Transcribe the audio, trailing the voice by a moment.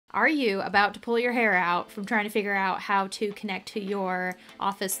Are you about to pull your hair out from trying to figure out how to connect to your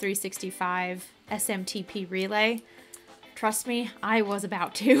Office 365 SMTP relay? Trust me, I was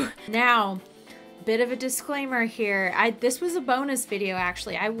about to. Now, bit of a disclaimer here. This was a bonus video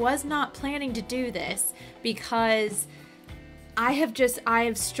actually. I was not planning to do this because I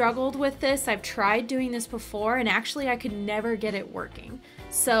have struggled with this. I've tried doing this before and actually I could never get it working.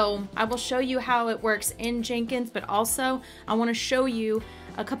 So I will show you how it works in Jenkins, but also I want to show you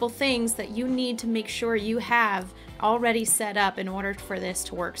a couple things that you need to make sure you have already set up in order for this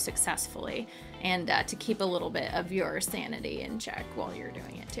to work successfully and to keep a little bit of your sanity in check while you're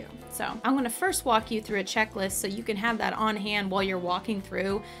doing it too. So I'm going to first walk you through a checklist so you can have that on hand while you're walking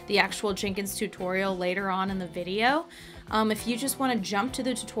through the actual Jenkins tutorial later on in the video. If you just want to jump to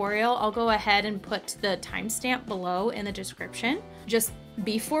the tutorial, I'll go ahead and put the timestamp below in the description. Just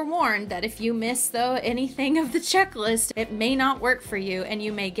be forewarned that if you miss anything of the checklist, it may not work for you and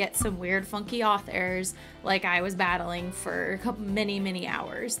you may get some weird funky auth errors like I was battling for many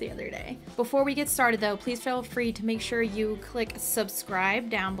hours the other day. Before we get started though, please feel free to make sure you click subscribe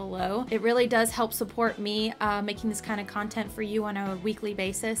down below. It really does help support me making this kind of content for you on a weekly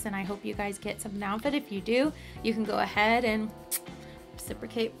basis, and I hope you guys get something out of it. If you do, you can go ahead and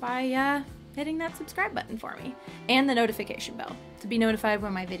reciprocate by hitting that subscribe button for me and the notification bell to be notified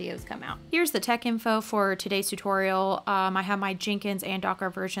when my videos come out. Here's the tech info for today's tutorial. I have my Jenkins and Docker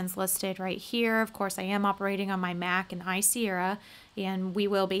versions listed right here. Of course, I am operating on my Mac and High Sierra, and we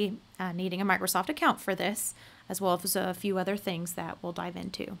will be needing a Microsoft account for this, as well as a few other things that we'll dive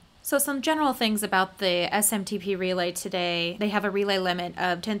into. So some general things about the SMTP relay today. They have a relay limit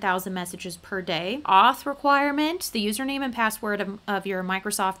of 10,000 messages per day. Auth requirement, the username and password of your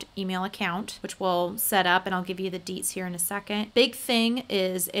Microsoft email account, which we'll set up, and I'll give you the deets here in a second. Big thing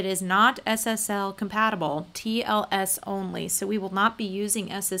is it is not SSL compatible, TLS only. So we will not be using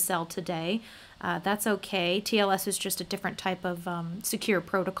SSL today. That's okay. TLS is just a different type of secure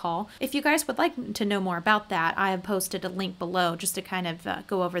protocol. If you guys would like to know more about that, I have posted a link below just to kind of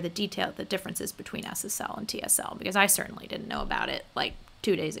go over the differences between SSL and TSL, because I certainly didn't know about it like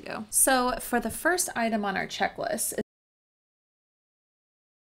 2 days ago. So for the first item on our checklist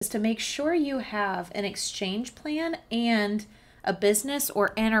is to make sure you have an exchange plan and a business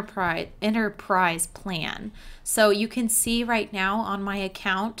or enterprise plan. So you can see right now on my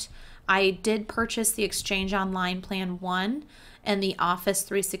account, I did purchase the Exchange Online Plan 1 and the Office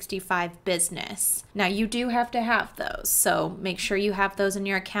 365 Business. Now you do have to have those, so make sure you have those in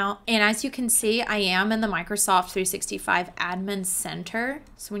your account. And as you can see, I am in the Microsoft 365 Admin Center.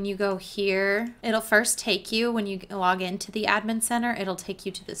 So when you go here, it'll first take you, when you log into the Admin Center, it'll take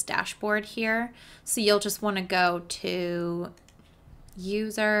you to this dashboard here. So you'll just want to go to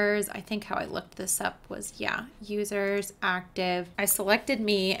users. I think how I looked this up was, yeah, users, active. I selected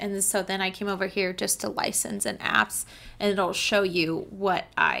me, and so then I came over here just to license and apps, and it'll show you what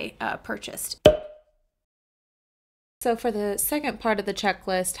I purchased. So for the second part of the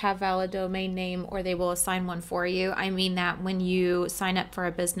checklist, have valid domain name or they will assign one for you. I mean that when you sign up for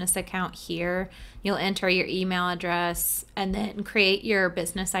a business account here, you'll enter your email address and then create your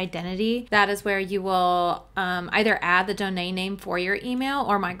business identity. That is where you will either add the domain name for your email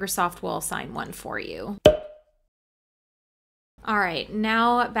or Microsoft will assign one for you. All right,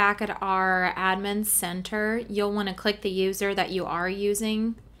 now back at our admin center, you'll want to click the user that you are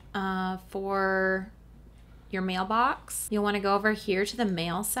using for your mailbox. You'll want to go over here to the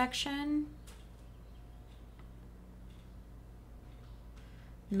mail section,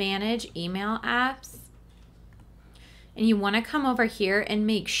 manage email apps, and you want to come over here and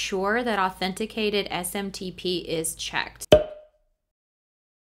make sure that authenticated SMTP is checked.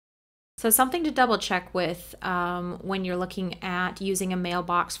 So something to double check with when you're looking at using a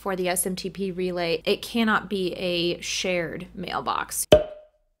mailbox for the SMTP relay, it cannot be a shared mailbox.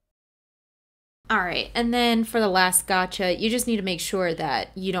 All right, and then for the last gotcha, you just need to make sure that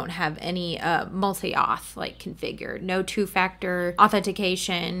you don't have any multi-auth like configured. No two-factor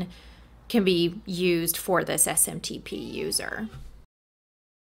authentication can be used for this SMTP user.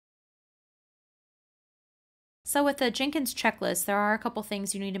 So with the Jenkins checklist, there are a couple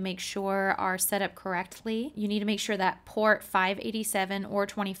things you need to make sure are set up correctly. You need to make sure that port 587 or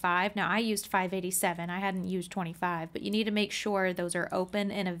 25, now I used 587, I hadn't used 25, but you need to make sure those are open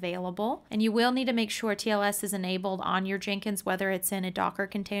and available. And you will need to make sure TLS is enabled on your Jenkins, whether it's in a Docker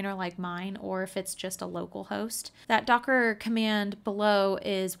container like mine or if it's just a local host. That Docker command below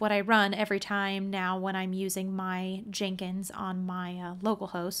is what I run every time now when I'm using my Jenkins on my local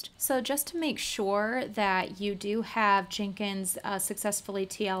host. So just to make sure that you do have Jenkins successfully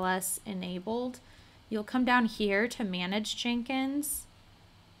TLS enabled, you'll come down here to manage Jenkins.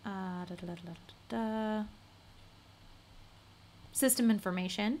 System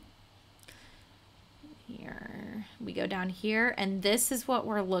information. Here we go down here, and this is what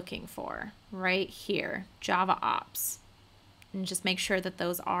we're looking for right here, Java Ops. And just make sure that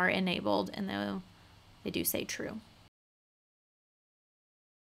those are enabled, and they do say true.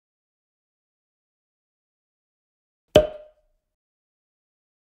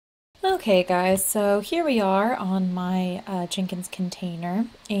 Okay guys, so here we are on my Jenkins container,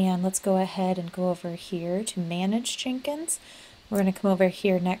 and let's go ahead and go over here to manage Jenkins. We're going to come over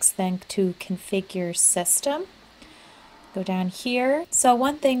here next then to configure system. Go down here. So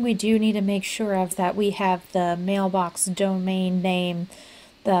one thing we do need to make sure of that we have the mailbox domain name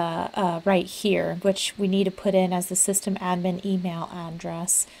right here, which we need to put in as the system admin email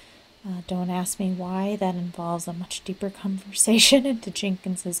address. Don't ask me why. That involves a much deeper conversation into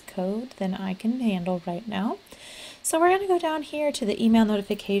Jenkins's code than I can handle right now. So we're going to go down here to the email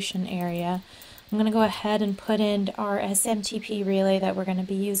notification area. I'm going to go ahead and put in our SMTP relay that we're going to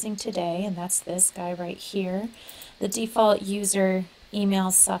be using today, and that's this guy right here. The default user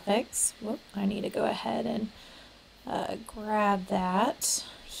email suffix. Whoop, I need to go ahead and grab that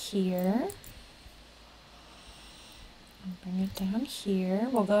here. Bring it down here.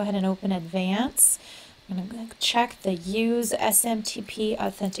 We'll go ahead and open Advance. I'm going to check the Use SMTP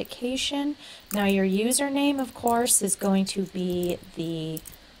Authentication. Now your username, of course, is going to be the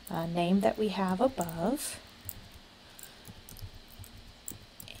name that we have above.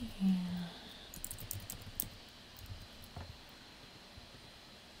 And I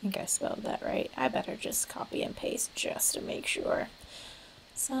think I spelled that right. I better just copy and paste just to make sure.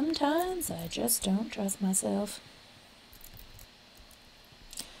 Sometimes I just don't trust myself.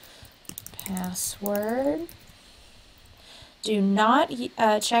 Password. Do not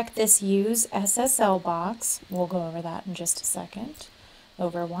check this Use SSL box. We'll go over that in just a second.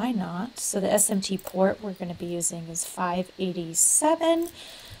 Over why not. So the SMT port we're going to be using is 587,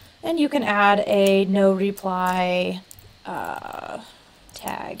 and you can add a no reply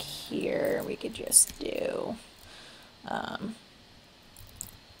tag here. We could just do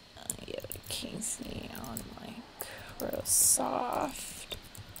Kingsley on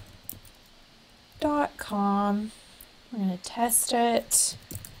Microsoft.com. We're going to test it.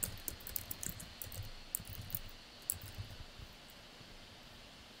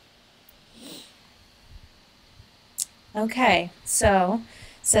 Okay, so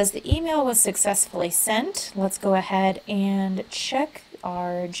it says the email was successfully sent. Let's go ahead and check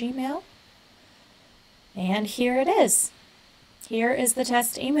our Gmail. And here it is. Here is the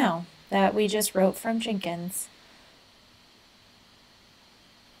test email that we just wrote from Jenkins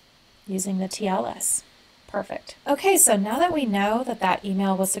using the TLS. Perfect. Okay, so now that we know that that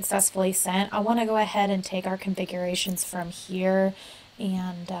email was successfully sent, I want to go ahead and take our configurations from here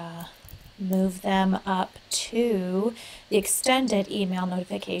and move them up to the extended email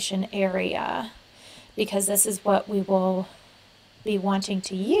notification area, because this is what we will be wanting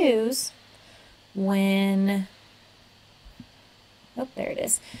to use when, oh, there it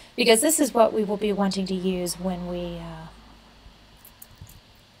is, because this is what we will be wanting to use when we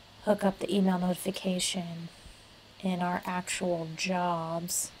hook up the email notification in our actual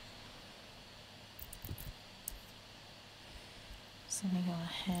jobs. So let me go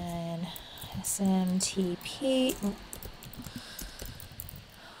ahead, SMTP,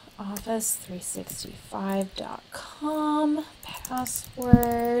 office365.com,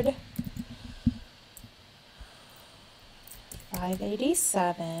 password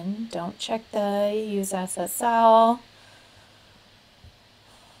 587, don't check the use SSL,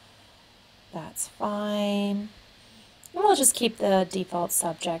 that's fine. And we'll just keep the default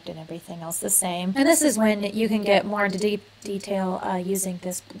subject and everything else the same. And this is when you can get more into detail using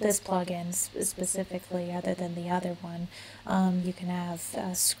this plugin specifically, other than the other one. You can have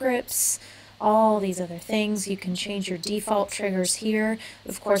scripts, all these other things. You can change your default triggers here.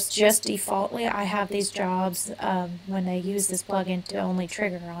 Of course, just defaultly, I have these jobs when I use this plugin to only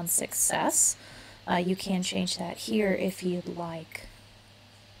trigger on success. You can change that here if you'd like.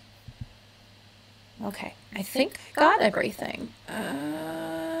 Okay, I think I got everything.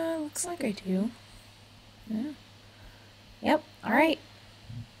 Looks like I do. Yeah. Yep, all right.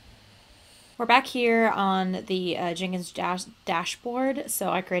 We're back here on the Jenkins dashboard.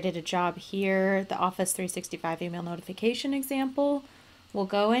 So I created a job here, the Office 365 email notification example. We'll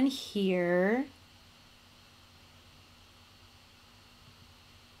go in here.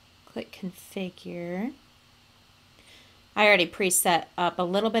 Click configure. I already preset up a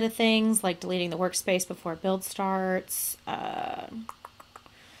little bit of things like deleting the workspace before build starts,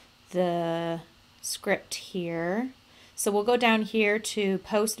 the script here. So we'll go down here to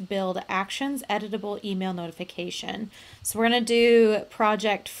post build actions, editable email notification. So we're going to do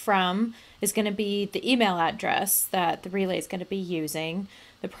project from is going to be the email address that the relay is going to be using.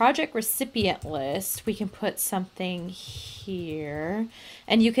 The project recipient list, we can put something here,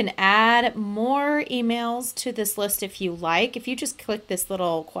 and you can add more emails to this list if you like. If you just click this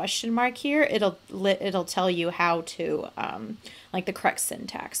little question mark here, it'll tell you how to like the correct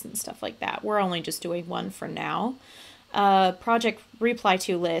syntax and stuff like that. We're only just doing one for now. Project reply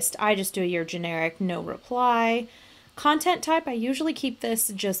to list, I just do your generic no reply. Content type, I usually keep this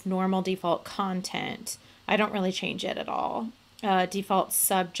just normal default content. I don't really change it at all. Default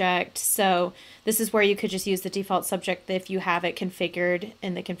subject, so this is where you could just use the default subject if you have it configured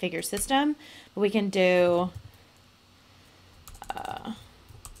in the configure system. But we can do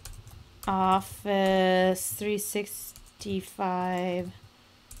Office 365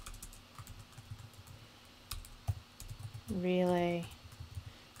 relay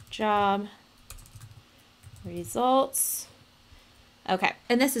job results. Okay,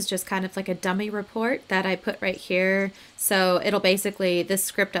 and this is just kind of like a dummy report that I put right here. So it'll basically, this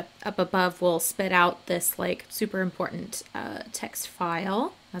script up above will spit out this like super important text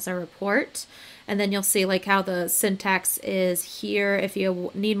file as a report. And then you'll see like how the syntax is here. If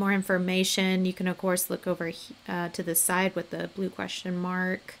you need more information, you can of course look over to the side with the blue question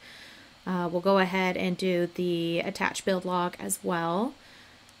mark. We'll go ahead and do the attach build log as well.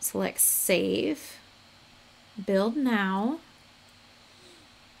 Select save, build now.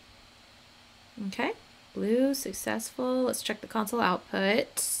 Okay, blue, successful. Let's check the console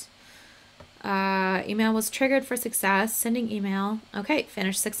output. Email was triggered for success, sending email. Okay,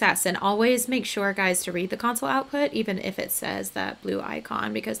 finished success. And always make sure, guys, to read the console output, even if it says that blue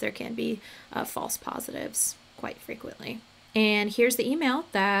icon, because there can be false positives quite frequently. And here's the email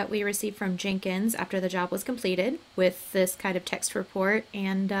that we received from Jenkins after the job was completed with this kind of text report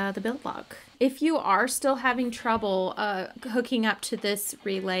and the build log. If you are still having trouble hooking up to this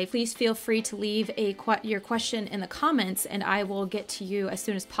relay, please feel free to leave your question in the comments and I will get to you as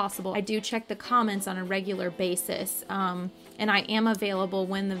soon as possible. I do check the comments on a regular basis and I am available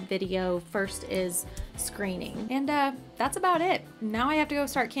when the video first is screening. And that's about it. Now I have to go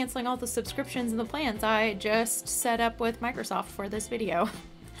start canceling all the subscriptions and the plans I just set up with Microsoft for this video.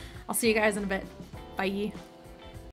 I'll see you guys in a bit. Bye.